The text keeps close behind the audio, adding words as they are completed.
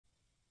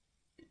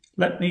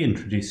Let me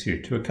introduce you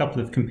to a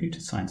couple of computer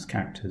science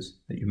characters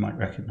that you might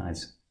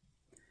recognize.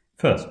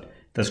 First,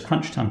 there's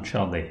Crunch Time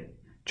Charlie.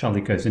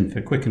 Charlie goes in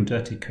for quick and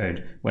dirty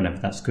code whenever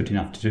that's good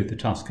enough to do the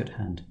task at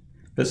hand.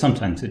 But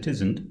sometimes it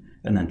isn't,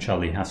 and then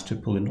Charlie has to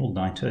pull an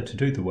all-nighter to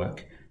do the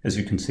work, as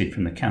you can see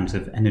from the cans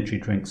of energy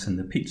drinks and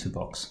the pizza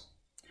box.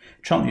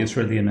 Charlie is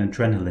really an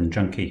adrenaline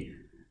junkie,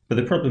 but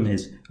the problem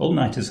is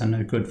all-nighters are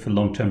no good for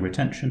long-term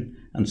retention,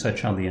 and so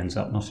Charlie ends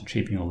up not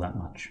achieving all that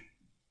much.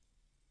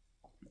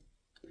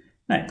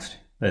 Next,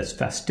 there's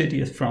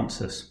Fastidious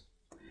Francis.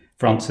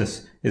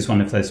 Francis is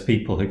one of those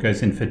people who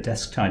goes in for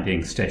desk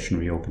tidying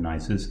stationery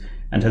organisers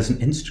and has an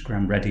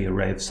Instagram-ready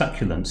array of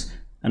succulents,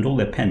 and all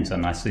their pens are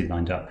nicely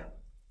lined up.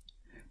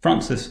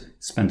 Francis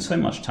spends so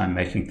much time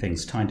making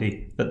things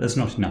tidy that there's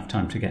not enough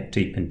time to get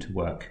deep into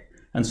work,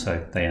 and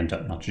so they end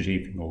up not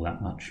achieving all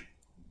that much.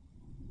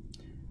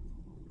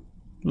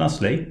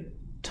 Lastly,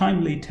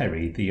 Timely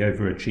Terry, the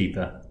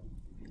overachiever.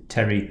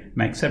 Terry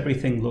makes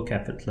everything look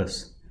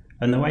effortless,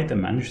 and the way they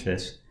manage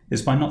this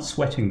is by not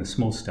sweating the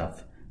small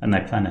stuff, and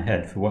they plan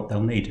ahead for what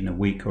they'll need in a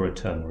week or a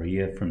term or a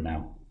year from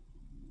now.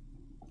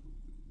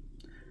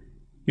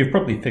 You've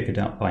probably figured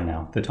out by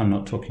now that I'm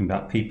not talking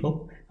about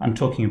people, I'm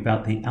talking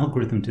about the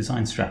algorithm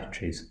design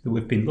strategies that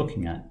we've been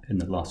looking at in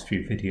the last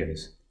few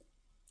videos.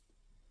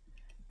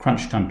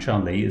 Crunch Time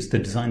Charlie is the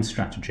design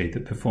strategy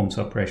that performs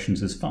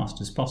operations as fast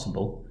as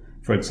possible,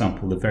 for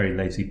example the very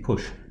lazy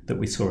push that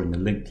we saw in the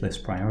linked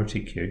list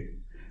priority queue,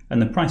 and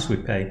the price we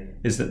pay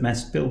is that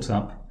mess builds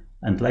up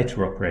and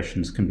later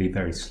operations can be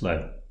very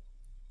slow.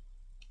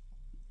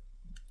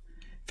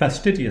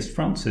 Fastidious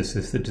Francis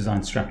is the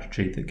design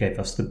strategy that gave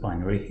us the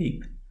binary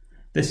heap.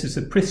 This is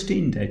a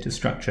pristine data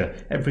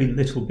structure, every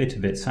little bit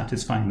of it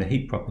satisfying the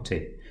heap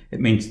property. It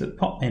means that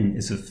pop-in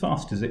is as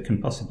fast as it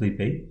can possibly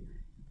be,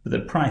 but the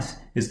price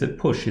is that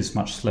push is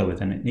much slower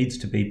than it needs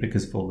to be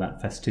because of all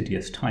that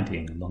fastidious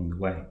tidying along the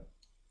way.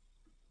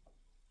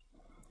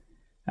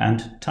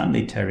 And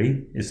Timely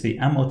Terry is the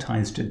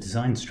amortized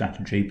design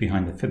strategy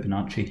behind the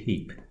Fibonacci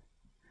heap.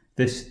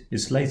 This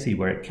is lazy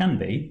where it can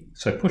be,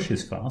 so push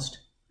is fast,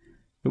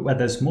 but where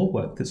there's more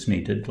work that's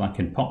needed, like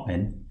in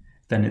popmin,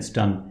 then it's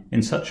done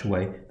in such a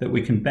way that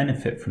we can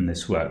benefit from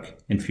this work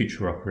in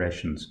future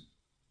operations.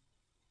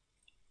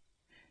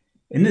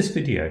 In this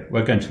video,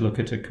 we're going to look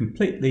at a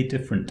completely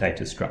different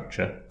data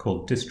structure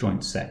called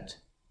DisjointSet,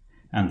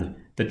 and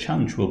the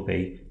challenge will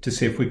be to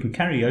see if we can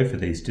carry over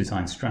these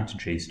design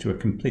strategies to a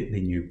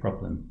completely new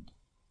problem.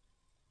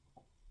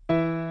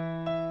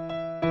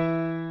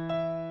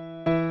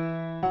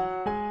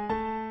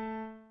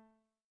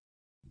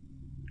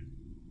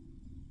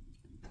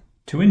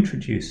 To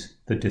introduce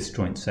the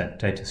DisjointSet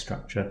data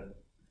structure,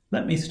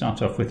 let me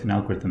start off with an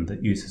algorithm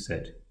that uses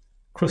it,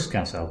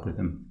 Kruskal's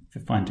algorithm, for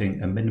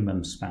finding a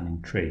minimum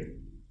spanning tree.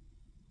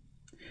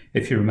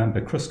 If you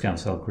remember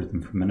Kruskal's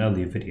algorithm from an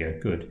earlier video,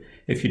 good.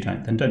 If you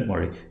don't, then don't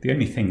worry. The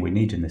only thing we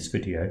need in this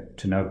video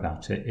to know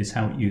about it is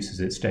how it uses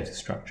its data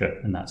structure,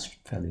 and that's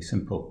fairly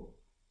simple.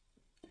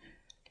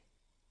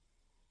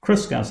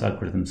 Kruskal's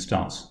algorithm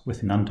starts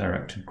with an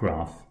undirected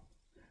graph,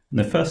 and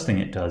the first thing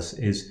it does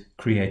is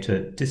create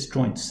a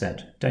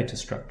DisjointSet data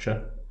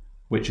structure,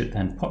 which it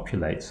then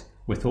populates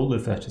with all the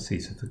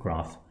vertices of the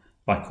graph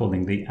by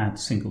calling the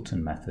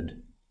addSingleton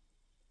method.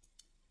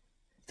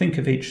 Think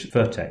of each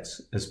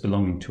vertex as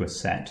belonging to a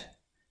set,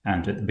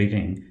 and at the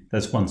beginning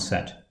there's one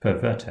set per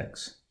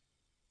vertex.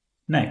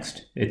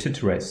 Next, it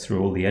iterates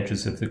through all the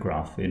edges of the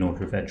graph in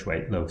order of edge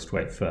weight, lowest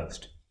weight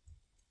first.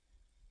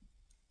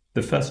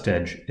 The first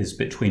edge is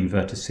between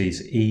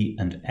vertices E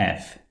and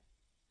F,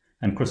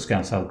 and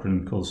Kruskal's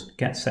algorithm calls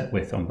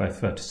getSetWidth on both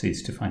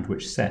vertices to find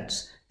which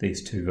sets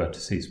these two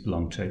vertices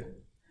belong to,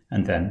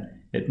 and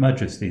then it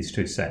merges these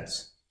two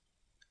sets.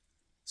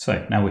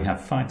 So now we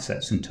have 5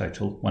 sets in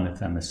total, one of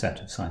them a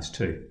set of size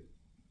 2.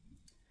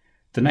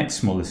 The next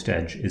smallest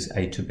edge is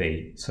A to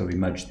B, so we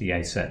merge the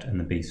A set and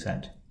the B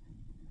set.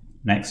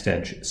 Next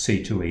edge,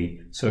 C to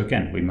E, so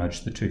again we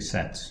merge the two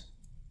sets.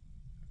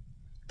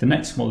 The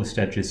next smallest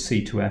edge is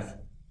C to F,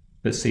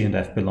 but C and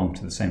F belong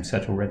to the same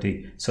set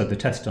already, so the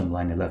test on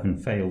line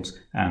 11 fails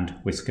and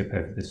we skip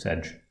over this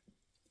edge.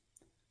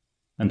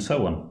 And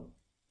so on,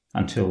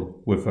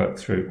 until we've worked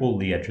through all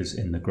the edges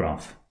in the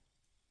graph.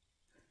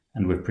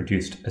 And we've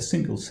produced a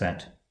single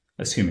set,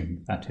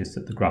 assuming that is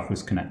that the graph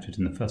was connected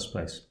in the first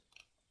place.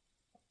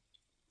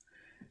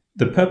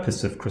 The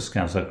purpose of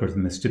Kruskal's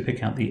algorithm is to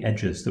pick out the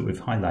edges that we've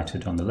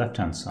highlighted on the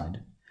left-hand side,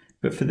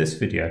 but for this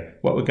video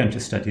what we're going to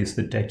study is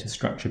the data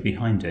structure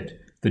behind it,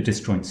 the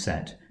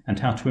DisjointSet, and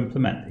how to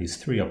implement these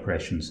 3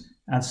 operations: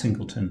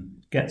 addSingleton,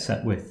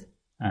 getSetWidth,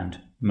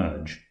 and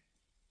merge.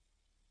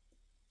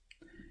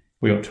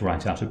 We ought to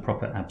write out a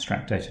proper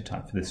abstract data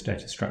type for this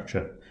data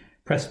structure.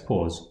 Press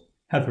pause,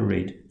 have a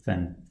read,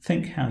 then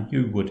think how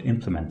you would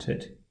implement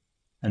it,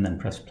 and then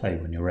press play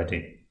when you're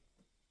ready.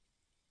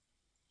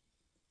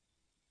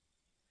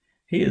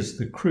 Here's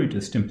the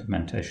crudest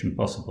implementation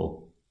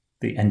possible,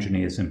 the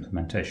engineer's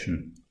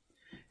implementation.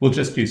 We'll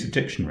just use a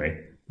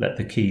dictionary, let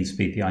the keys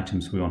be the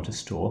items we want to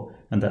store,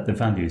 and let the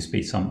values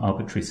be some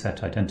arbitrary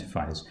set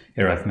identifiers.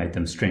 Here I've made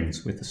them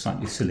strings with the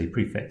slightly silly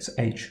prefix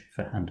h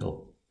for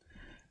handle.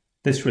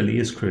 This really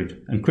is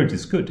crude, and crude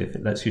is good if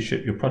it lets you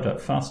ship your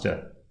product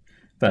faster.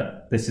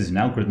 But this is an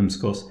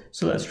algorithms course,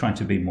 so let's try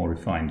to be more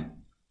refined.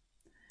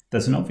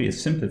 There's an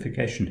obvious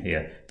simplification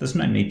here. There's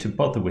no need to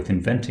bother with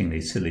inventing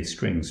these silly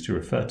strings to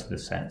refer to the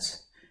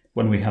sets,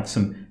 when we have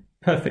some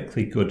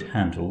perfectly good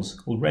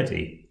handles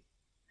already,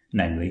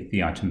 namely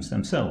the items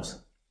themselves.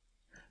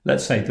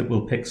 Let's say that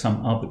we'll pick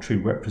some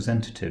arbitrary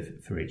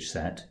representative for each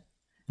set,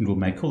 and we'll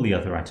make all the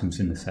other items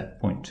in the set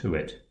point to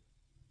it.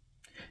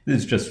 This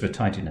is just for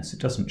tidiness.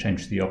 It doesn't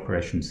change the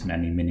operations in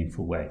any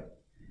meaningful way.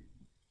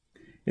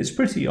 It's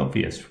pretty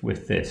obvious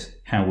with this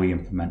how we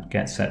implement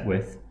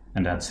getSetWith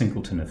and add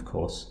singleton, of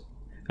course,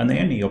 and the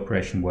only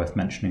operation worth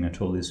mentioning at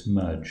all is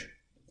merge.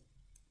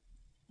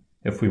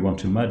 If we want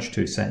to merge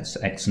two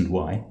sets, x and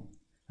y,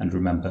 and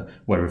remember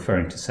we're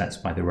referring to sets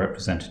by the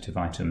representative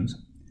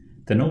items,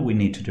 then all we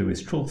need to do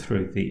is trawl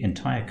through the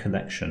entire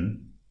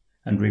collection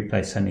and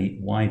replace any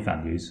y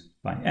values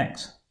by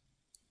x.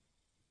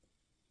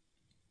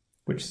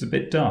 Which is a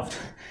bit daft.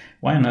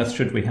 Why on earth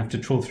should we have to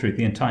trawl through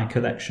the entire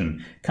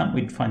collection? Can't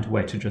we find a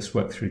way to just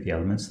work through the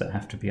elements that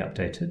have to be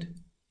updated?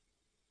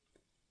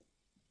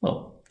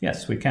 Well,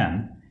 yes, we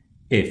can,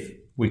 if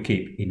we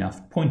keep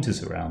enough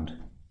pointers around.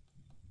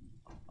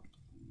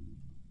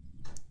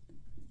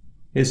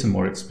 Here's a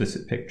more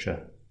explicit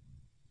picture.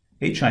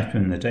 Each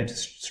item in the data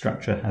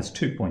structure has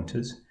two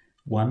pointers,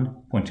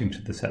 one pointing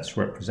to the set's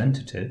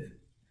representative,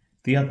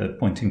 the other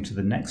pointing to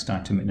the next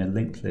item in a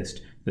linked list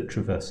that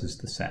traverses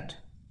the set.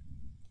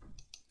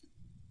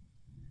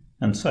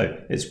 And so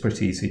it's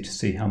pretty easy to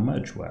see how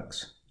merge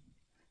works.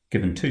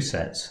 Given two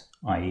sets,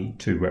 i.e.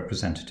 two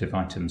representative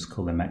items,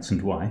 call them x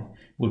and y,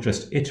 we'll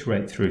just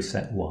iterate through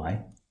set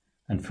y,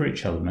 and for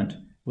each element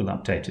we'll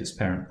update its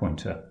parent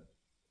pointer.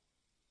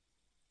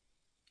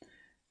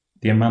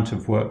 The amount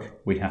of work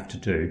we have to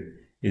do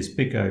is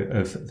big O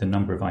of the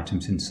number of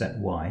items in set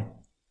y,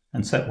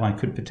 and set y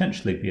could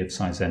potentially be of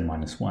size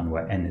n-1,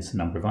 where n is the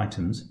number of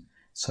items,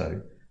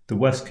 so the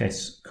worst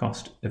case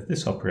cost of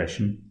this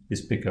operation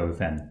is big O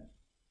of n.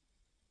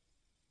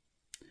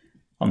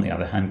 On the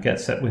other hand,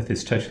 getSetWith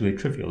is totally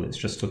trivial. It's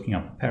just looking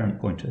up a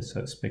parent pointer, so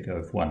it's big O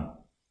of 1.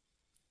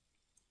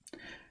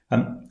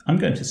 I'm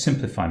going to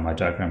simplify my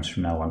diagrams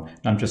from now on,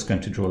 and I'm just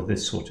going to draw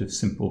this sort of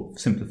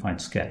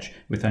simplified sketch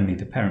with only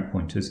the parent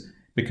pointers,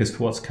 because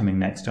for what's coming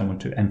next I want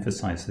to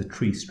emphasize the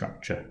tree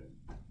structure.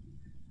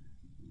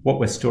 What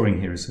we're storing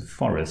here is a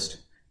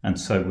forest, and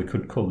so we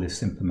could call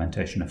this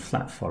implementation a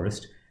flat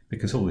forest,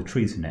 because all the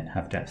trees in it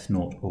have depth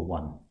 0 or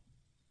 1.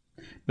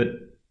 But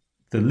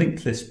the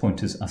linked list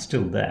pointers are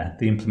still there.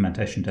 The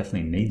implementation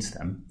definitely needs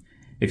them.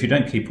 If you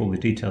don't keep all the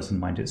details in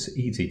mind, it's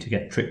easy to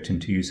get tricked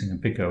into using a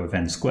big O of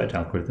n squared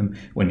algorithm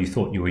when you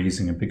thought you were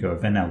using a big O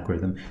of n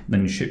algorithm, and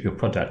then you ship your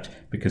product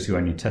because you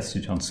only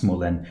tested it on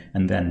small n,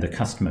 and then the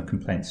customer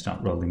complaints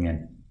start rolling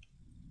in.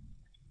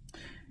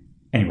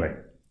 Anyway,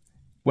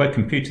 we're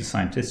computer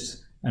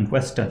scientists, and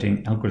we're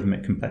studying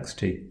algorithmic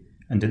complexity,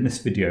 and in this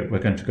video we're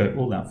going to go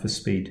all out for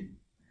speed.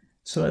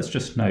 So let's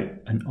just note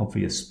an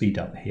obvious speed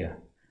up here.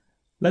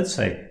 Let's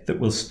say that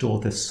we'll store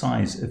the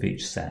size of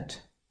each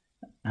set,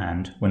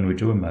 and when we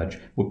do a merge,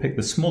 we'll pick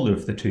the smaller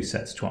of the two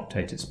sets to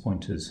update its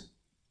pointers.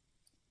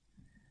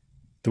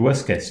 The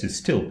worst case is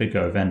still big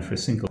O of n for a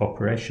single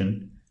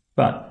operation,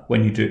 but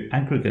when you do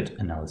aggregate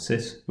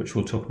analysis, which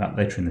we'll talk about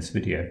later in this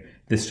video,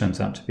 this turns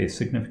out to be a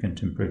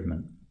significant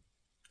improvement.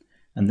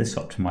 And this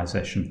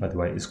optimization, by the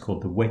way, is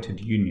called the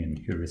weighted union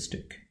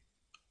heuristic.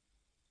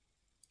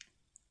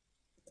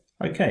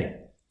 Okay,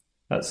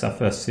 that's our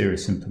first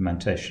serious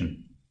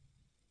implementation.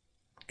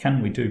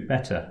 Can we do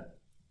better?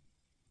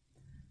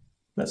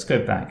 Let's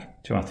go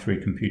back to our three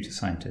computer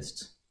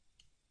scientists.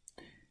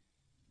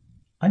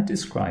 I'd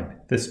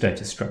describe this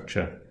data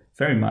structure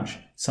very much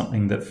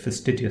something that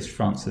fastidious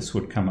Francis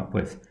would come up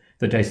with.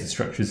 The data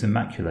structure is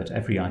immaculate.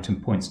 Every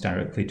item points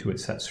directly to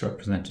its set's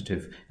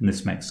representative, and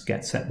this makes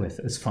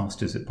getSetWith as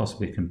fast as it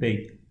possibly can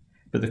be.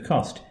 But the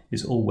cost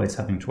is always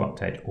having to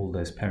update all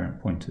those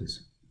parent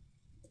pointers.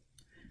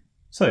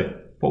 So,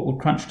 what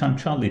would Crunch Time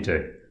Charlie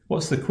do?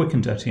 What's the quick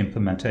and dirty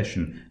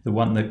implementation, the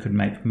one that could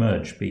make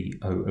merge be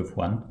O of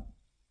 1?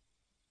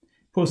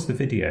 Pause the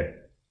video,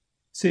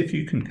 see if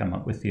you can come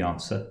up with the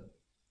answer,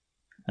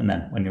 and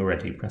then when you're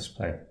ready, press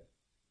play.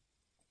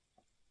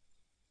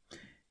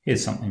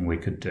 Here's something we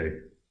could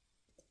do.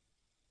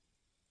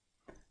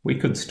 We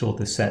could store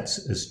the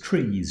sets as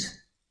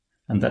trees,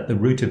 and let the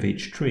root of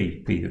each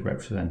tree be the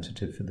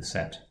representative for the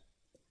set.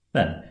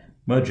 Then,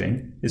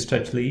 merging is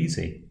totally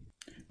easy.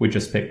 We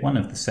just pick one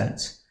of the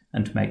sets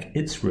and make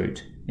its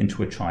root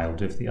into a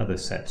child of the other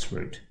set's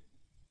root.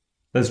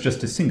 There's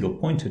just a single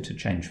pointer to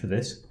change for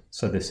this,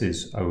 so this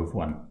is O of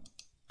 1.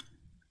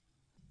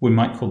 We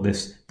might call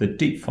this the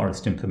deep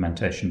forest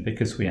implementation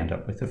because we end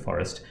up with a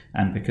forest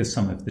and because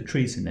some of the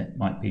trees in it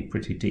might be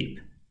pretty deep.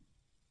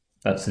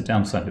 That's the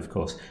downside, of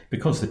course.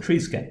 Because the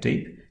trees get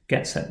deep,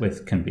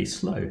 getSetWith can be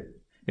slow.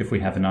 if we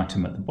have an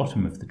item at the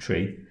bottom of the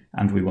tree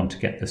and we want to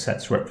get the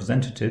set's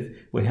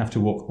representative, we have to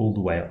walk all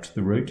the way up to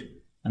the root,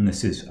 and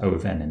this is O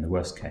of n in the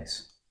worst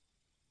case.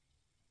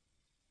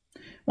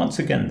 Once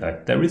again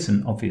though, there is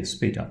an obvious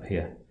speed up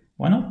here.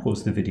 Why not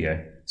pause the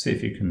video, see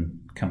if you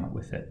can come up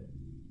with it.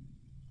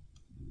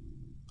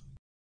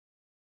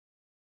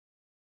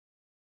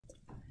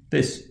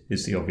 This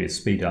is the obvious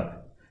speed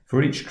up.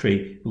 For each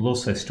tree, we'll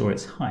also store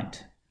its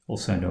height,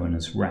 also known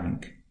as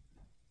rank.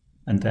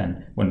 And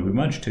then, when we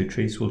merge two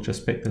trees, we'll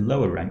just pick the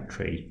lower rank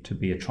tree to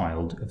be a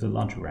child of the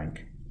larger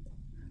rank.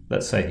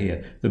 Let's say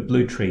here, the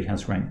blue tree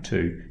has rank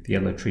 2, the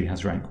yellow tree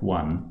has rank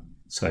 1,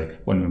 so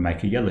when we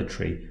make a yellow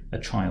tree a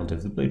child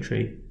of the blue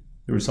tree,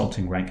 the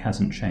resulting rank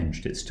hasn't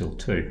changed, it's still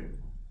 2.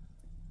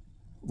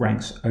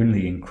 Ranks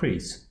only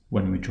increase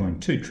when we join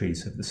two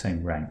trees of the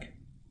same rank.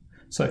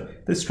 So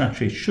this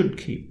strategy should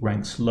keep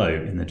ranks low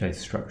in the data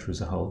structure as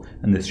a whole,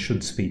 and this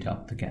should speed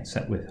up the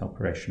getSetWidth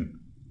operation.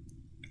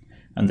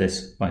 And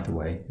this, by the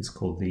way, is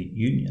called the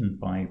union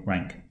by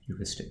rank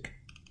heuristic.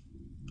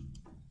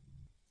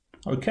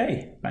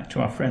 Okay, back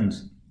to our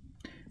friends.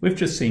 We've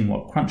just seen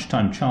what crunch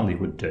time Charlie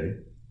would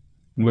do,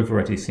 and we've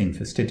already seen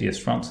fastidious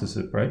France's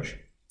approach.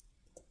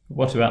 But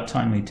what about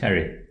timely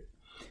Terry?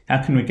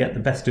 How can we get the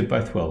best of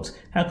both worlds?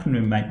 How can we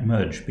make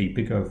merge be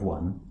big O of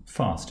 1,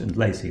 fast and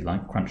lazy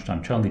like crunch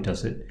time Charlie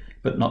does it,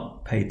 but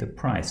not pay the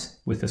price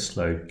with a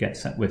slow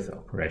getSetWidth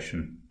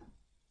operation?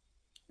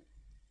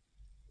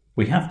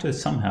 We have to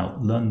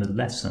somehow learn the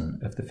lesson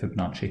of the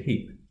Fibonacci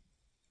heap.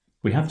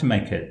 We have to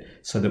make it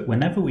so that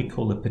whenever we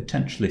call a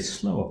potentially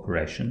slow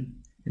operation,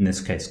 in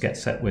this case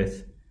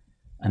getSetWidth,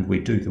 and we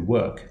do the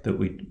work that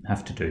we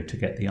have to do to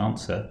get the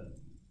answer,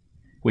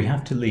 we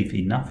have to leave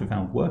enough of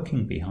our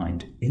working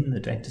behind in the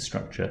data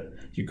structure,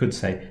 you could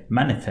say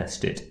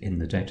manifest it in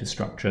the data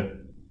structure,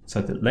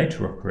 so that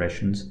later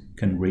operations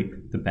can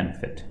reap the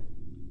benefit.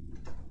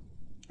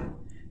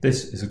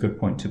 This is a good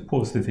point to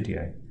pause the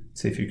video,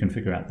 see if you can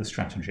figure out the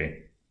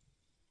strategy.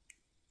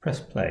 Press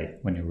play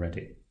when you're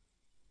ready.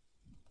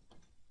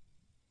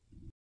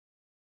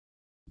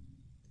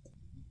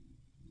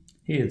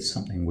 Here's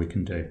something we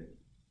can do.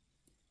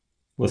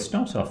 We'll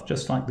start off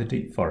just like the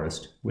deep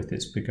forest with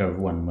its big O of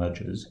 1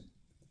 mergers,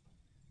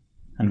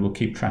 and we'll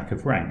keep track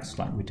of ranks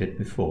like we did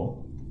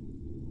before.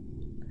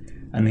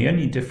 And the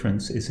only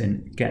difference is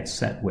in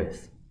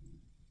getSetWidth.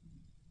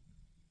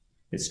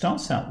 It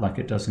starts out like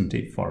it does in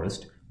deep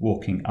forest,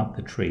 walking up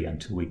the tree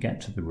until we get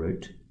to the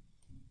root.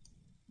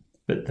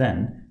 But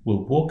then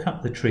we'll walk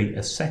up the tree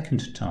a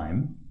second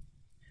time,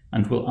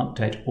 and we'll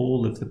update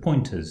all of the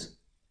pointers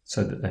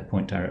so that they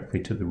point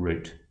directly to the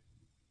root.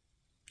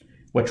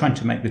 We're trying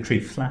to make the tree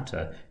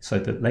flatter so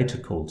that later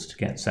calls to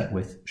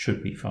getSetWidth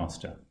should be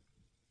faster.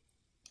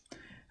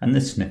 And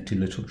this nifty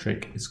little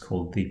trick is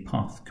called the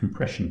path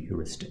compression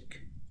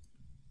heuristic.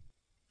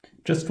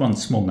 Just one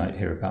small note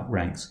here about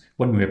ranks.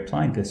 When we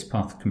apply this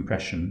path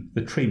compression,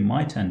 the tree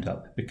might end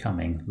up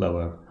becoming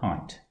lower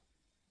height.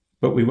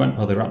 But we won't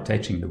bother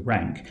updating the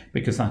rank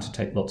because that would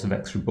take lots of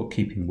extra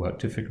bookkeeping work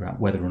to figure out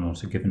whether or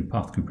not a given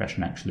path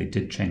compression actually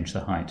did change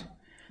the height.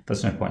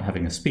 There's no point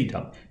having a speed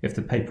up if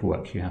the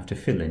paperwork you have to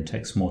fill in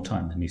takes more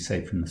time than you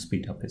save from the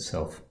speed up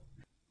itself.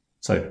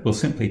 So we'll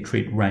simply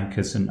treat rank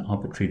as an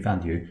arbitrary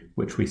value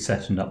which we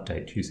set and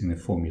update using the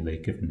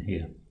formulae given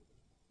here.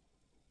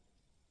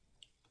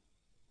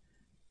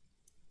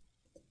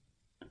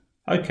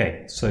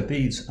 Okay, so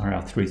these are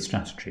our three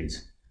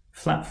strategies.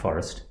 Flat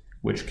forest,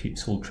 which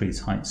keeps all trees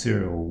height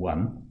 0 or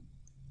 1.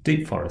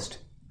 Deep forest,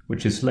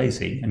 which is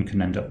lazy and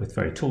can end up with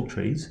very tall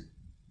trees.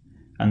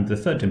 And the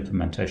third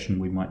implementation,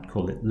 we might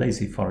call it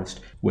lazy forest,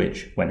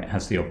 which, when it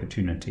has the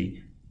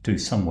opportunity, do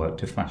some work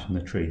to flatten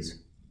the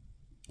trees.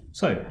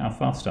 So, how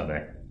fast are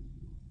they?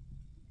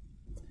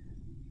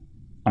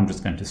 I'm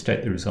just going to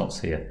state the results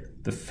here.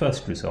 The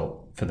first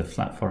result for the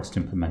flat forest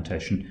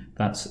implementation,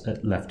 that's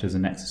left as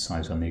an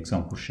exercise on the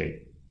example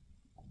sheet.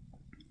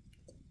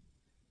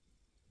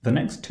 The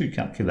next two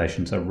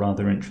calculations are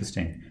rather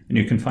interesting, and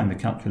you can find the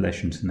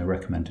calculations in the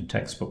recommended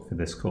textbook for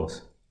this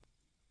course.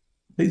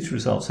 These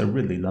results are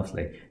really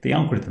lovely. The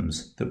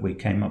algorithms that we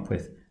came up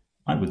with,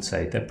 I would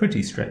say they're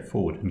pretty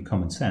straightforward and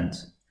common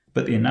sense,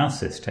 but the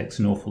analysis takes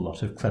an awful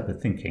lot of clever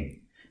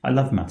thinking. I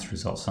love maths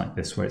results like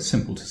this, where it's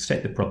simple to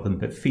state the problem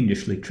but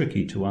fiendishly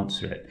tricky to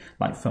answer it,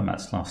 like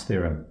Fermat's last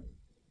theorem.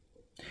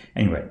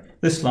 Anyway,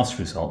 this last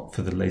result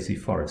for the lazy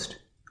forest.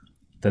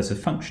 There's a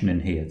function in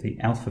here, the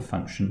alpha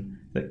function,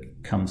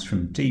 that comes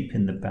from deep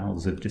in the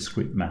bowels of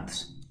discrete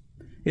maths.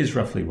 Here's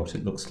roughly what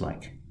it looks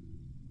like.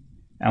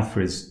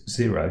 Alpha is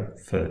 0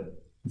 for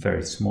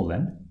very small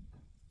n.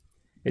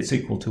 It's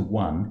equal to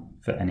 1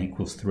 for n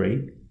equals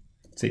 3.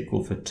 It's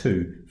equal for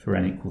 2 for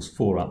n equals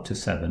 4 up to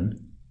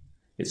 7.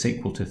 It's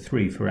equal to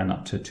 3 for n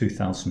up to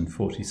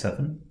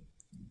 2047.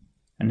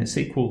 And it's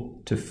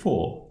equal to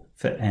 4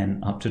 for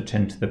n up to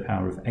 10 to the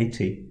power of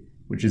 80,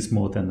 which is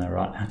more than there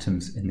are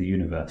atoms in the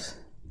universe.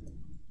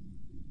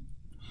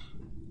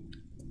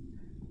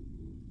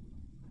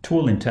 To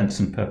all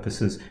intents and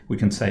purposes, we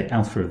can say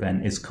alpha of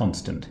n is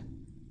constant.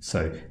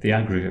 So the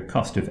aggregate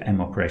cost of m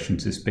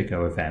operations is big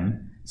O of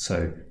m,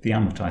 so the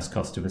amortized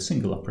cost of a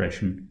single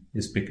operation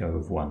is big O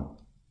of 1.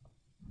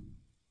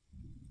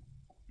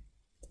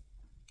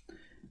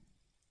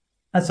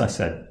 As I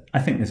said, I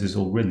think this is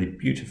all really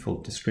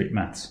beautiful discrete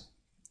maths.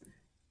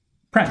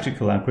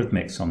 Practical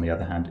algorithmics, on the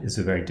other hand, is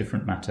a very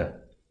different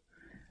matter.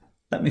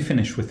 Let me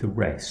finish with a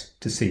race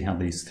to see how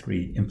these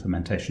three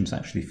implementations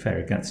actually fare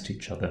against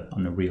each other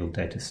on a real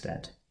data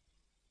set.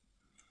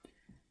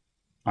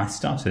 I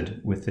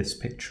started with this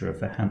picture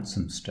of a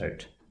handsome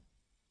stoat.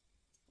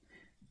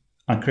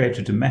 I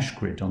created a mesh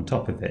grid on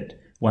top of it,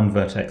 one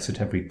vertex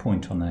at every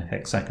point on the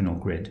hexagonal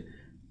grid,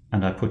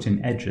 and I put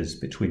in edges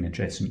between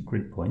adjacent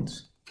grid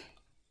points.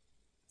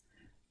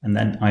 And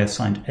then I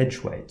assigned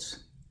edge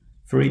weights.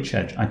 For each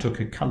edge, I took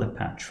a colour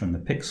patch from the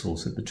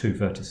pixels at the two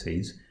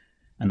vertices,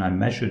 and I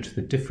measured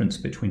the difference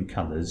between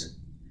colours,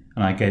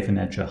 and I gave an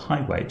edge a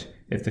high weight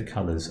if the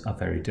colours are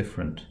very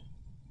different.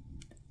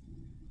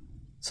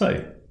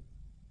 So,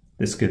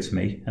 this gives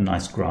me a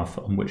nice graph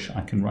on which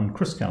I can run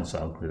Kruskal's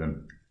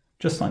algorithm,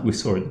 just like we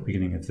saw at the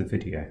beginning of the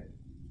video.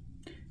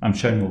 I'm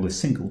showing all the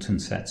singleton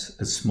sets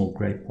as small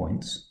grey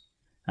points,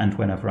 and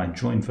whenever I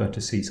join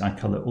vertices, I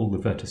colour all the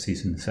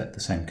vertices in the set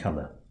the same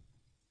colour.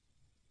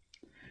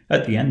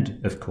 At the end,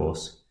 of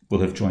course,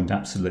 we'll have joined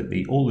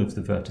absolutely all of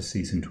the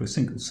vertices into a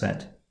single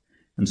set,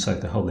 and so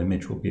the whole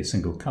image will be a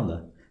single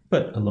colour,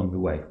 but along the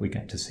way we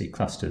get to see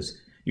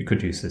clusters. You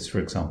could use this, for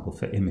example,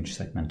 for image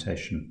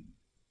segmentation.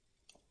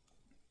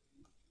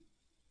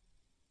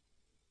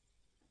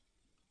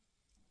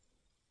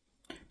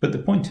 But the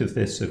point of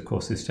this, of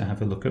course, is to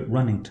have a look at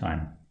running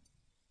time.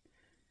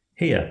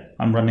 Here,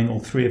 I'm running all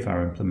three of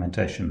our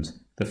implementations,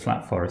 the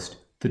flat forest,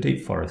 the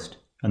deep forest,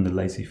 and the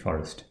lazy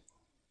forest.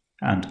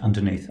 And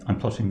underneath, I'm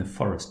plotting the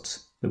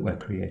forests that we're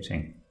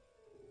creating.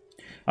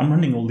 I'm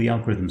running all the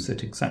algorithms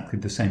at exactly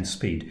the same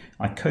speed.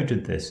 I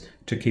coded this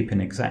to keep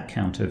an exact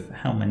count of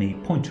how many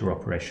pointer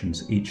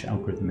operations each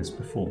algorithm is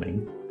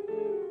performing.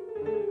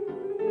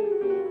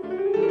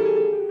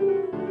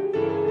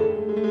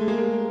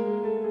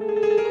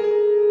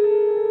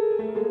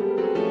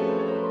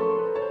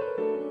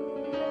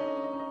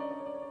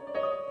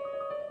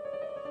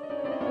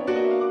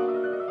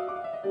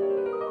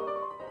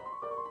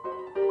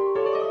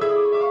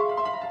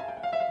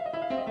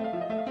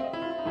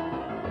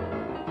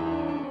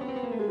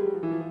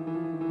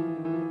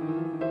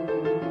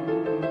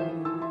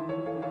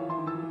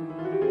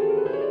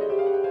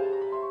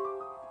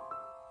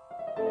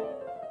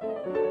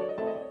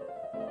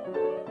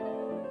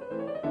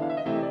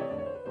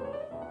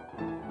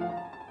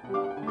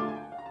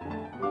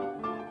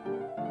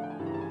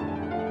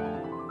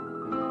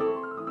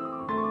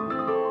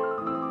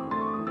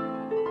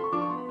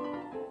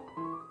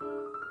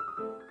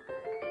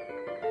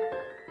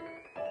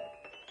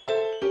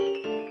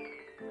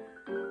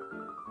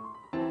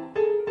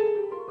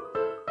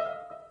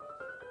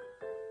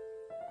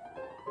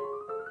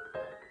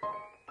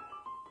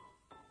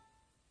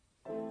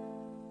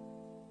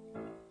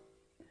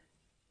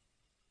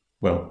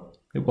 Well,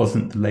 it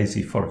wasn't the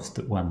lazy forest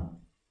that won.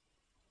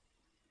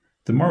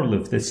 The moral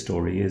of this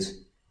story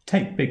is,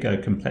 take big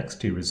O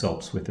complexity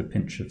results with a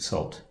pinch of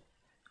salt.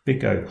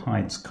 Big O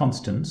hides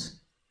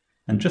constants,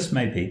 and just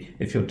maybe,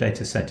 if your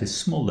data set is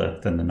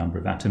smaller than the number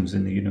of atoms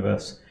in the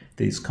universe,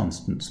 these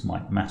constants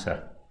might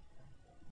matter.